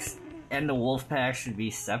packs and the Wolf packs should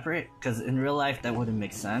be separate, because in real life that wouldn't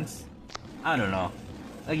make sense. I don't know.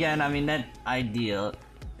 Again, I mean, that idea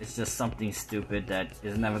is just something stupid that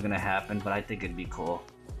is never gonna happen, but I think it'd be cool.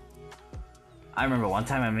 I remember one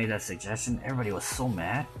time I made that suggestion, everybody was so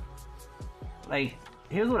mad. Like,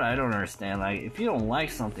 here's what I don't understand. Like, if you don't like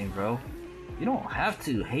something, bro, you don't have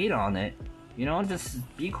to hate on it. You know, just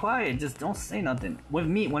be quiet. Just don't say nothing. With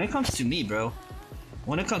me, when it comes to me, bro,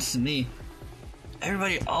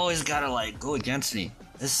 everybody always gotta, like, go against me.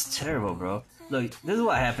 This is terrible, bro. Look, this is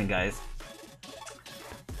what happened, guys.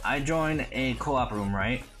 I joined a co-op room,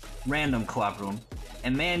 right? Random co-op room.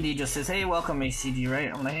 And Mandy just says, hey, welcome, HCG,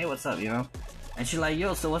 right? I'm like, hey, what's up, you know? And she's like,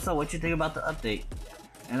 yo, so what's up? What you think about the update?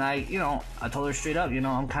 And I told her straight up, you know,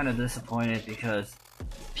 I'm kind of disappointed because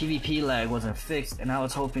PvP lag wasn't fixed, and I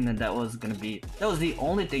was hoping that was the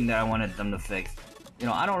only thing that I wanted them to fix. You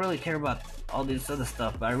know, I don't really care about all this other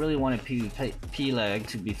stuff, but I really wanted PvP lag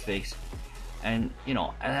to be fixed. And, you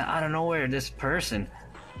know, out of nowhere, this person,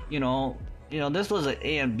 you know, this was an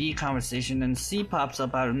A and B conversation, and C pops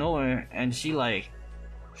up out of nowhere, and she's like,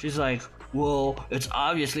 well, it's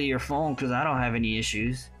obviously your phone because I don't have any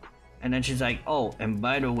issues. And then she's like, oh, and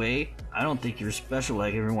by the way, I don't think you're special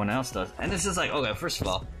like everyone else does. And it's just like, okay, first of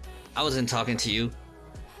all, I wasn't talking to you.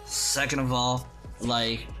 Second of all,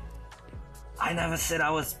 like, I never said I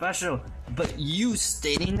was special. But you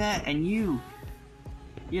stating that and you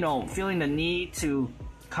know, feeling the need to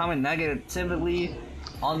comment negatively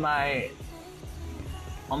on my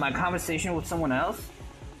conversation with someone else,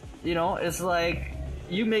 you know, it's like,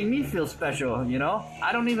 you make me feel special, you know?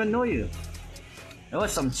 I don't even know you. There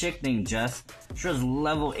was some chick named Jess. She was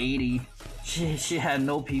level 80. She had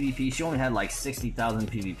no PvP. She only had like 60,000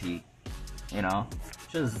 PvP. You know?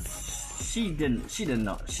 She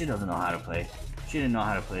doesn't know how to play. She didn't know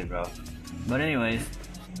how to play, bro. But anyways.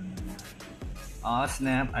 Aw,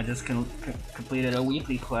 snap. I just completed a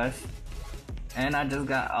weekly quest. And I just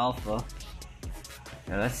got alpha.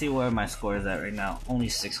 Yeah, let's see where my score is at right now. Only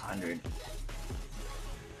 600.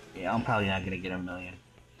 Yeah, I'm probably not gonna get a million.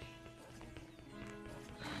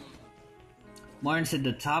 Martin said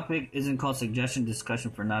the topic isn't called suggestion discussion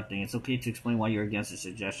for nothing. It's okay to explain why you're against a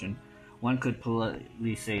suggestion. One could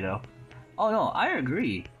politely say though. Oh no, I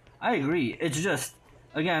agree. It's just,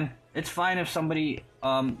 again, it's fine if somebody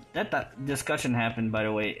that discussion happened, by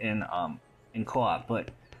the way, in co-op, but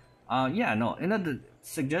yeah, no, in the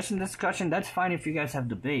suggestion discussion, that's fine if you guys have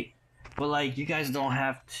debate. But like, you guys don't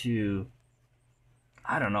have to,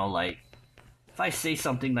 I don't know, like, if I say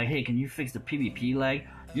something like, hey, can you fix the PvP lag?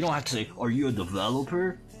 You don't have to say, are you a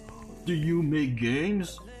developer? Do you make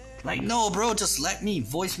games? Like, no, bro, just let me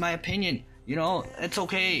voice my opinion. You know, it's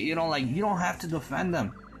okay. You know, like, you don't have to defend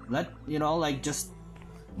them. You know, like, just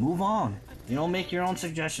move on. You know, make your own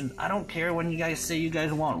suggestions. I don't care when you guys say you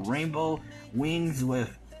guys want rainbow wings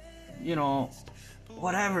with, you know,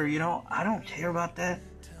 whatever, you know. I don't care about that.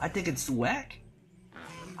 I think it's whack.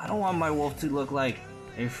 I don't want my wolf to look like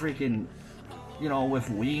a freaking, you know, with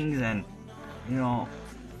wings and, you know,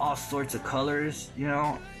 all sorts of colors, you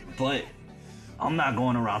know. But I'm not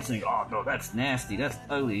going around saying, oh no, that's nasty, that's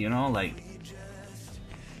ugly, you know. Like,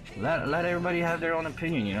 let everybody have their own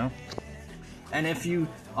opinion, you know. And if you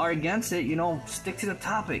are against it, you know, stick to the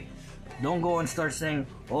topic. Don't go and start saying,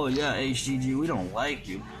 oh yeah, HGG, we don't like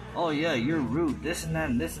you. Oh yeah, you're rude, this and that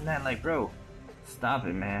and this and that. Like, bro, stop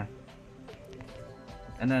it, man.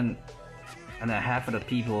 And then half of the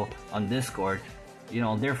people on Discord, you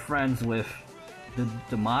know, they're friends with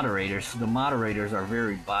the moderators. The moderators are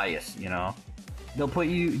very biased, you know. They'll put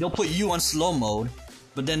you on slow mode,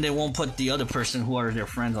 but then they won't put the other person who are their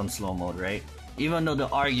friends on slow mode, right? Even though the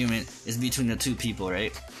argument is between the two people,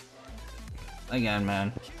 right? Again,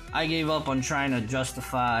 man, I gave up on trying to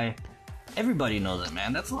justify. Everybody knows it,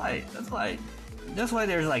 man. That's why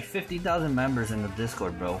there's like 50,000 members in the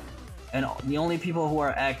Discord, bro. And the only people who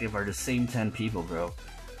are active are the same 10 people, bro.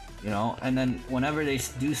 You know, and then whenever they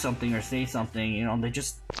do something or say something, you know,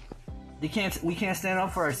 we can't stand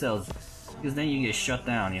up for ourselves, because then you get shut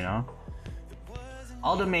down, you know.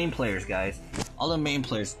 All the main players, guys, all the main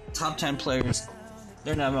players, top 10 players,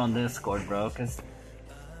 they're never on Discord, bro, because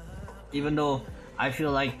even though I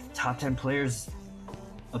feel like top 10 players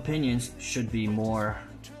opinions should be more.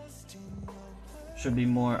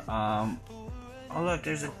 Oh look,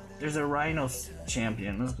 there's a Rhino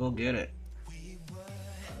champion. Let's go get it.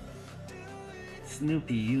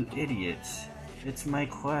 Snoopy, you idiots! It's my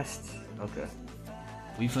quest. Okay,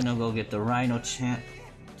 we finna go get the Rhino champ.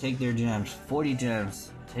 Take their gems. 40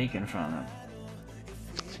 gems taken from them.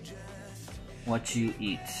 What you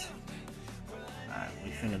eat? Alright,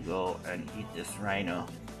 we finna go and eat this Rhino.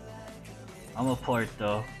 I'm a port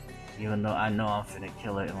though, even though I know I'm finna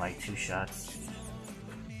kill it in like 2 shots.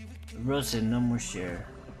 The bro said no more share.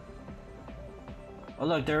 Oh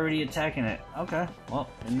look, they're already attacking it. Okay, well,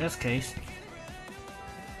 in this case,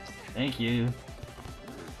 thank you.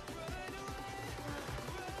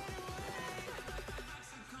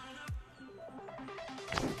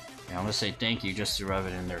 Yeah, I'm gonna say thank you just to rub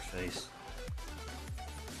it in their face.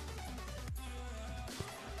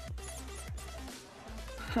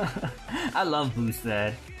 I love Boost,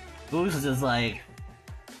 man. Boost is just like,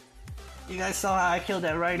 you guys saw how I killed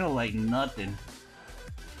that Rhino like nothing.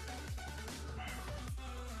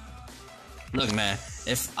 Look, man,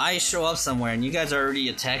 if I show up somewhere and you guys are already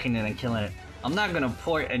attacking it and killing it, I'm not gonna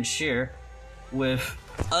port and share with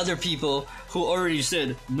other people who already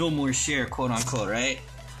said no more share, quote unquote, right?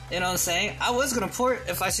 You know what I'm saying? I was gonna port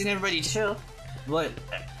if I seen everybody chill, but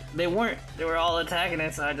they weren't. They were all attacking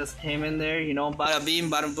it, so I just came in there, you know, bada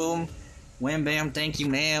beam, bada boom, wham bam, thank you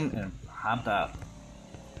ma'am, and hopped out.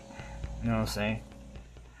 You know what I'm saying?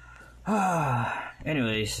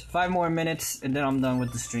 Anyways, 5 more minutes and then I'm done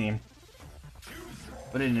with the stream.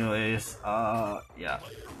 But anyways, yeah.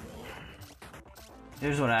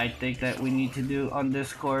 Here's what I think that we need to do on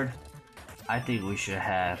Discord. I think we should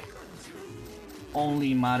have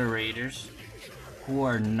only moderators who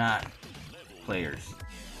are not players.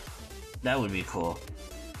 That would be cool.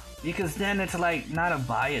 Because then it's like not a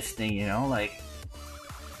biased thing, you know? Like,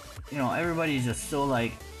 you know, everybody's just so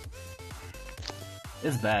like,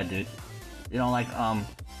 it's bad, dude. You know, like,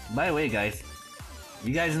 by the way, guys,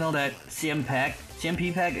 you guys know that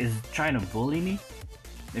CMP Pack is trying to bully me?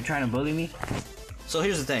 They're trying to bully me? So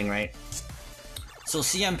here's the thing, right? So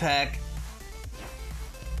CM Pack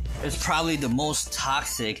is probably the most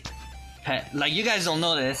toxic pet. Like, you guys don't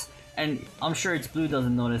know this, and I'm sure it's Blue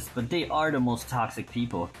doesn't know this, but they are the most toxic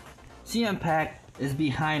people. CM Pack is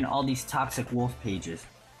behind all these toxic wolf pages.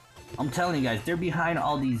 I'm telling you guys, they're behind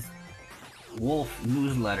all these wolf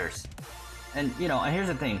newsletters. And, you know, and here's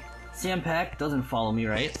the thing. CM Pack doesn't follow me,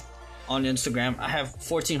 right? On Instagram. I have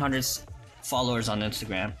 1,400 followers on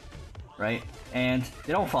Instagram, right? And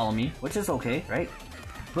they don't follow me, which is okay, right?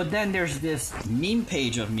 But then there's this meme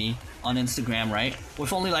page of me on Instagram, right?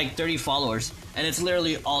 With only like 30 followers, and it's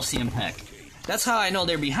literally all CM Pack. That's how I know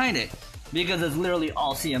they're behind it, because it's literally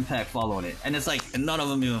all CM Pack following it. And it's like, none of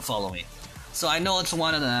them even follow me. So I know it's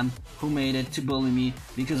one of them who made it to bully me,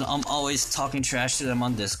 because I'm always talking trash to them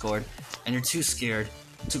on Discord, and they're too scared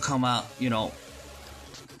to come out, you know,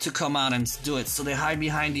 to come out and do it. So they hide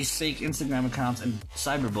behind these fake Instagram accounts and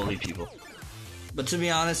cyberbully people. But to be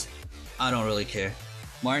honest, I don't really care.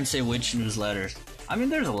 Martin say which newsletters. I mean,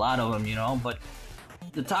 there's a lot of them, you know, but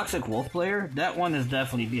the Toxic Wolf player, that one is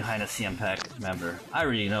definitely behind a CM Pack member. I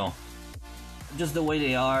already know. Just the way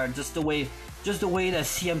they are, just the way that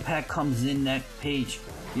CM Pack comes in that page.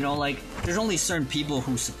 You know, like, there's only certain people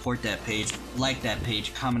who support that page, like that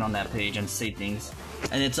page, comment on that page, and say things.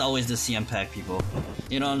 And it's always the CM Pack people.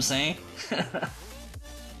 You know what I'm saying?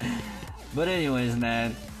 But anyways,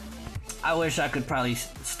 man, I wish I could probably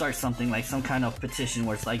start something like some kind of petition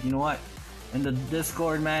where it's like, you know what? In the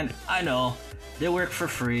Discord, man, I know they work for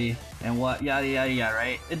free and what, yada yada yada,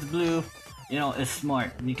 right? It's Blue, you know, it's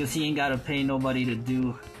smart because he ain't gotta pay nobody to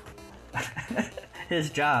do his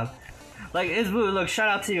job. Like, it's Blue. Look, shout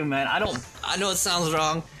out to you, man. I know it sounds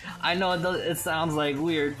wrong. I know it sounds like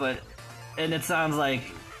weird, but at the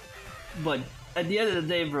end of the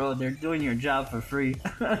day, bro, they're doing your job for free.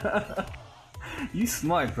 You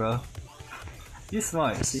smart, bro. You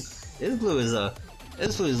smart. See, this Blue is a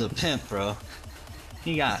pimp, bro.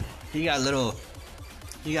 He got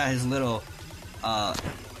his little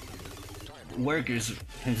workers,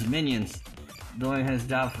 his minions, doing his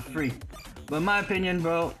job for free. But in my opinion,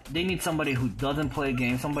 bro, they need somebody who doesn't play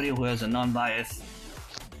games, somebody who has a non-bias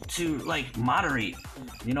to, like, moderate,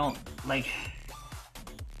 you know, like,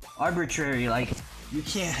 arbitrary, like, you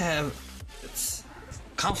can't have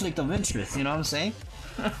conflict of interest, you know what I'm saying?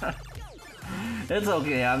 It's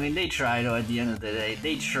okay, I mean, they try, though, at the end of the day,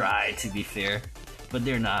 they try to be fair, but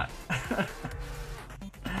they're not.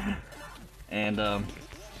 And,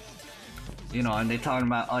 you know, and they talking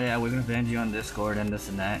about, oh yeah, we're gonna ban you on Discord and this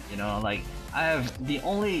and that, you know, like, the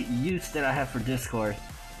only use that I have for Discord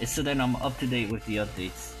It's so then I'm up to date with the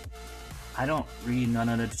updates. I don't read none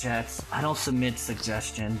of the chats. I don't submit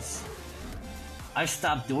suggestions. I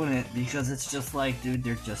stopped doing it because it's just like, dude,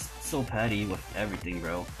 they're just so petty with everything,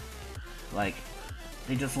 bro. Like,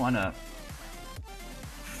 they just wanna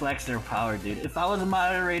flex their power, dude. If I was a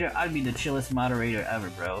moderator, I'd be the chillest moderator ever,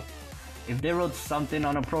 bro. If they wrote something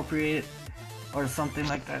inappropriate or something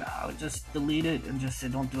like that, I would just delete it and just say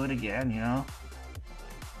don't do it again, you know?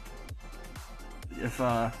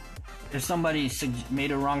 If somebody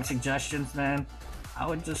made a wrong suggestions, man, I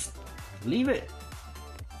would just leave it.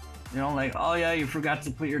 You know, like, oh yeah, you forgot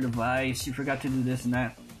to put your device, you forgot to do this and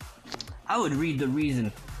that. I would read the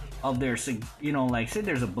reason of their, you know, like, say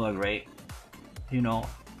there's a bug, right? You know,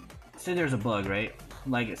 say there's a bug, right?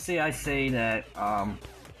 Like, say I say that,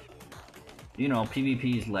 you know,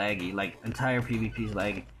 PvP is laggy, like, entire PvP is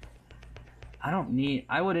laggy.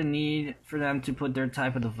 I wouldn't need for them to put their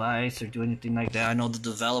type of device or do anything like that. I know the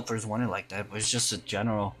developers want it like that, but it's just a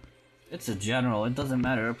general. It's a general, it doesn't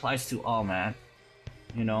matter, it applies to all, man.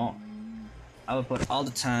 You know, I would put all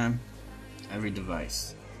the time, every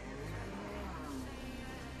device.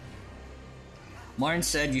 Martin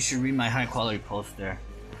said you should read my high quality post there.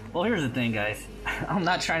 Well, here's the thing, guys. I'm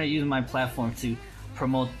not trying to use my platform to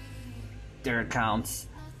promote their accounts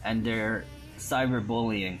and their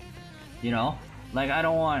cyberbullying. You know, like, I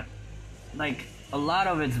don't want, like, a lot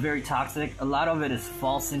of it's very toxic. A lot of it is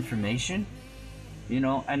false information, you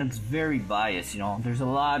know, and it's very biased, you know. There's a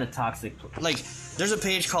lot of toxic, like, there's a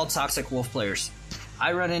page called Toxic Wolf Players.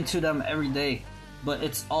 I run into them every day, but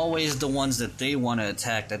it's always the ones that they want to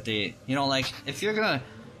attack that they, you know, like, if you're gonna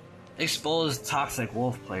expose Toxic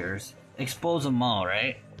Wolf Players, expose them all,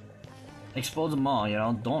 right? Expose them all, you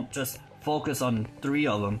know. Don't just focus on 3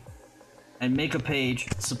 of them and make a page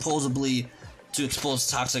supposedly to expose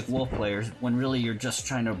Toxic Wolf Players when really you're just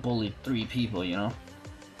trying to bully 3 people, you know?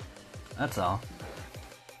 That's all.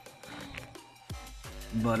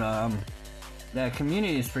 But, that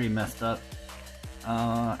community is pretty messed up.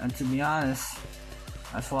 And to be honest,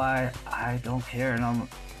 that's why I don't care, and I'm,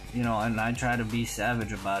 you know, and I try to be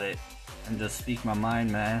savage about it and just speak my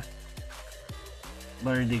mind, man.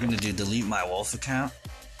 What are they gonna do, delete my Wolf account?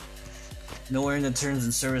 Nowhere in the terms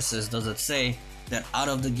and services does it say that out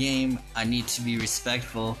of the game I need to be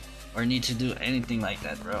respectful or need to do anything like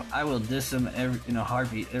that, bro. I will diss them in a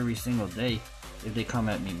heartbeat every single day if they come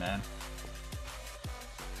at me, man.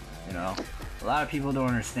 You know, a lot of people don't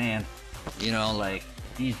understand, you know, like,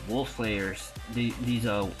 these Wolf players,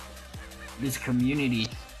 this community,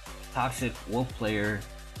 Toxic Wolf player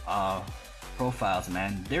profiles,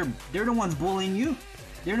 man. They're the ones bullying you.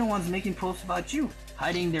 They're the ones making posts about you,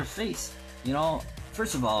 hiding their face. You know,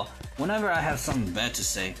 first of all, whenever I have something bad to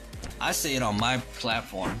say, I say it on my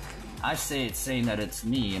platform. I say it saying that it's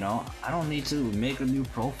me, you know. I don't need to make a new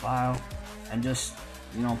profile and just,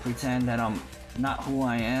 you know, pretend that I'm not who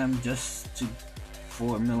I am just to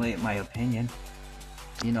formulate my opinion.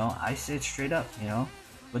 You know, I say it straight up, you know.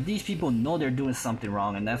 But these people know they're doing something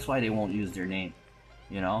wrong, and that's why they won't use their name,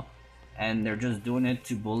 you know. And they're just doing it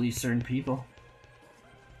to bully certain people.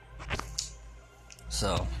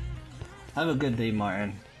 So, have a good day,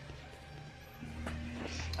 Martin.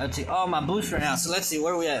 Let's see. Oh, my boost right now. So let's see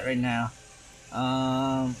where we at right now.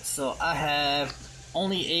 So I have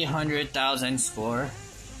only 800,000 score.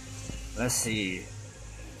 Let's see.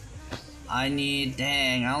 I need,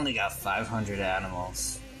 dang, I only got 500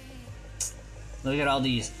 animals. Look at all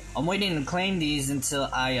these. I'm waiting to claim these until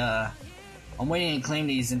I'm waiting to claim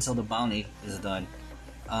these until the bounty is done.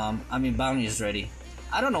 Bounty is ready.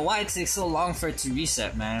 I don't know why it takes so long for it to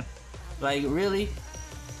reset, man. Like, really?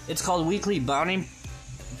 It's called weekly bounty,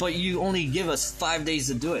 but you only give us 5 days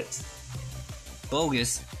to do it.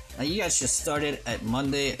 Bogus. Now, you guys should start it at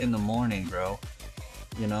Monday in the morning, bro.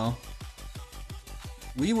 You know?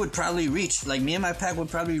 We would probably reach, like, me and my pack would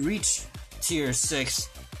probably reach tier 6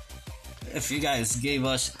 if you guys gave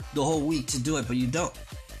us the whole week to do it, but you don't.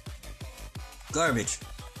 Garbage.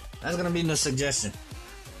 That's gonna be no suggestion.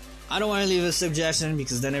 I don't want to leave a suggestion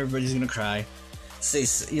because then everybody's gonna cry. Say,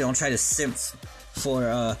 you know, try to simp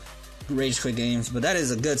for Rage Quit Games, but that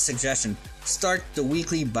is a good suggestion. Start the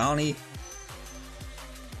weekly bounty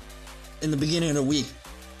in the beginning of the week.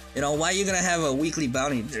 You know, why are you gonna have a weekly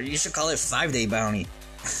bounty? You should call it 5-day bounty.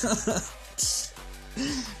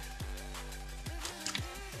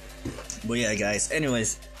 But yeah, guys,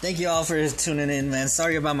 anyways, thank you all for tuning in, man.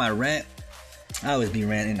 Sorry about my rant. I always be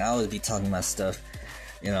ranting, I always be talking about stuff,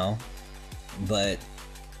 you know, but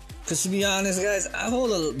because to be honest, guys, I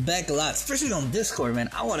hold back a lot, especially on Discord, man.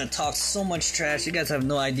 I want to talk so much trash. You guys have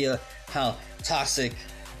no idea how toxic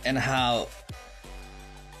and how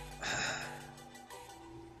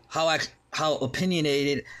how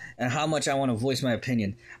opinionated and how much I want to voice my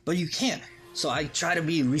opinion, but you can't. So I try to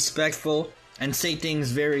be respectful and say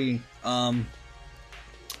things very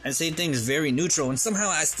neutral, and somehow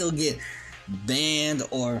I still get banned,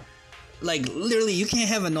 or like literally you can't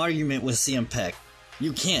have an argument with CM Punk.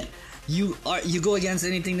 You can't. You go against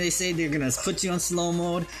anything they say, they're gonna put you on slow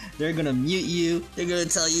mode, they're gonna mute you, they're gonna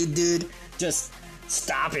tell you, dude, just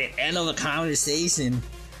stop it, end of the conversation.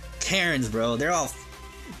 Karens, bro, they're all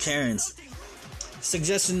Karens.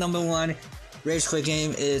 Suggestion number 1, Rage Quit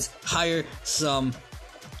Game, is hire some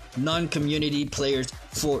non-community players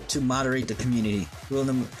to moderate the community.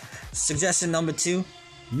 Suggestion number 2,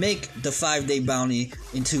 make the 5-day bounty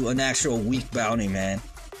into an actual week bounty, man.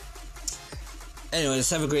 Anyways,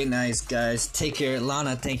 have a great night, guys. Take care.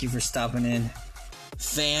 Lana, thank you for stopping in.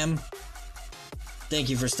 Fam, thank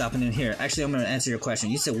you for stopping in here. Actually, I'm going to answer your question.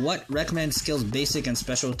 You said, what recommend skills basic and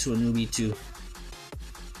special to a newbie too?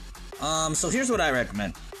 So here's what I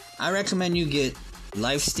recommend. I recommend you get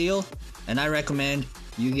Lifesteal, and I recommend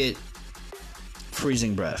you get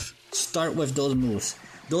Freezing Breath. Start with those moves.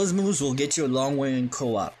 Those moves will get you a long way in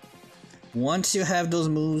co-op. Once you have those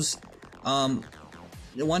moves,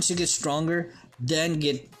 once you get stronger, then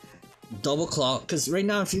get Double Claw. Because right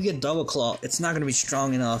now, if you get Double Claw, it's not going to be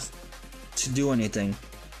strong enough to do anything.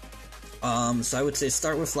 So I would say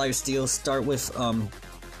start with Lifesteal, start with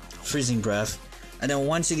Freezing Breath, and then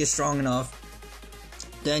once you get strong enough,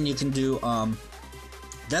 then you can do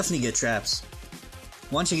definitely get Traps.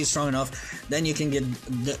 Once you get strong enough, then you can get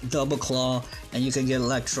Double Claw, and you can get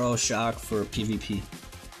Electro Shock for PvP.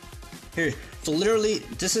 Here, so literally,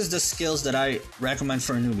 this is the skills that I recommend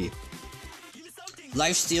for a newbie.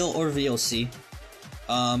 Lifesteal or VOC.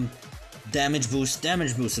 Damage boost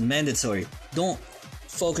is mandatory. Don't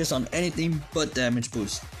focus on anything but damage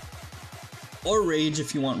boost. Or rage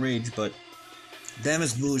if you want rage, but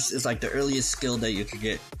damage boost is like the earliest skill that you could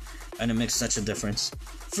get, and it makes such a difference.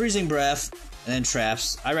 Freezing Breath, and then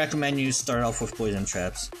Traps. I recommend you start off with Poison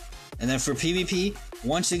Traps. And then for PvP,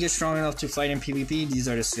 once you get strong enough to fight in PvP, these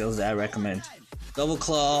are the skills that I recommend. Double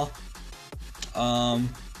Claw,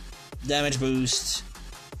 Damage Boost,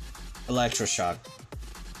 Electroshock.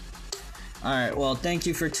 Alright, well, thank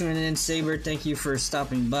you for tuning in, Saber. Thank you for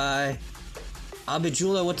stopping by.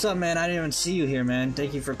 Abijula, what's up, man? I didn't even see you here, man.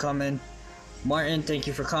 Thank you for coming. Martin, thank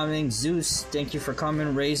you for coming. Zeus, thank you for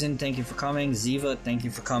coming. Raisin, thank you for coming. Ziva, thank you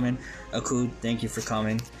for coming. Akud, thank you for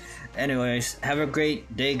coming. Anyways, have a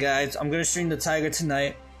great day, guys. I'm gonna stream the Tiger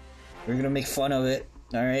tonight. We're gonna make fun of it.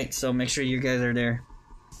 Alright, so make sure you guys are there.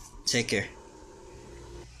 Take care.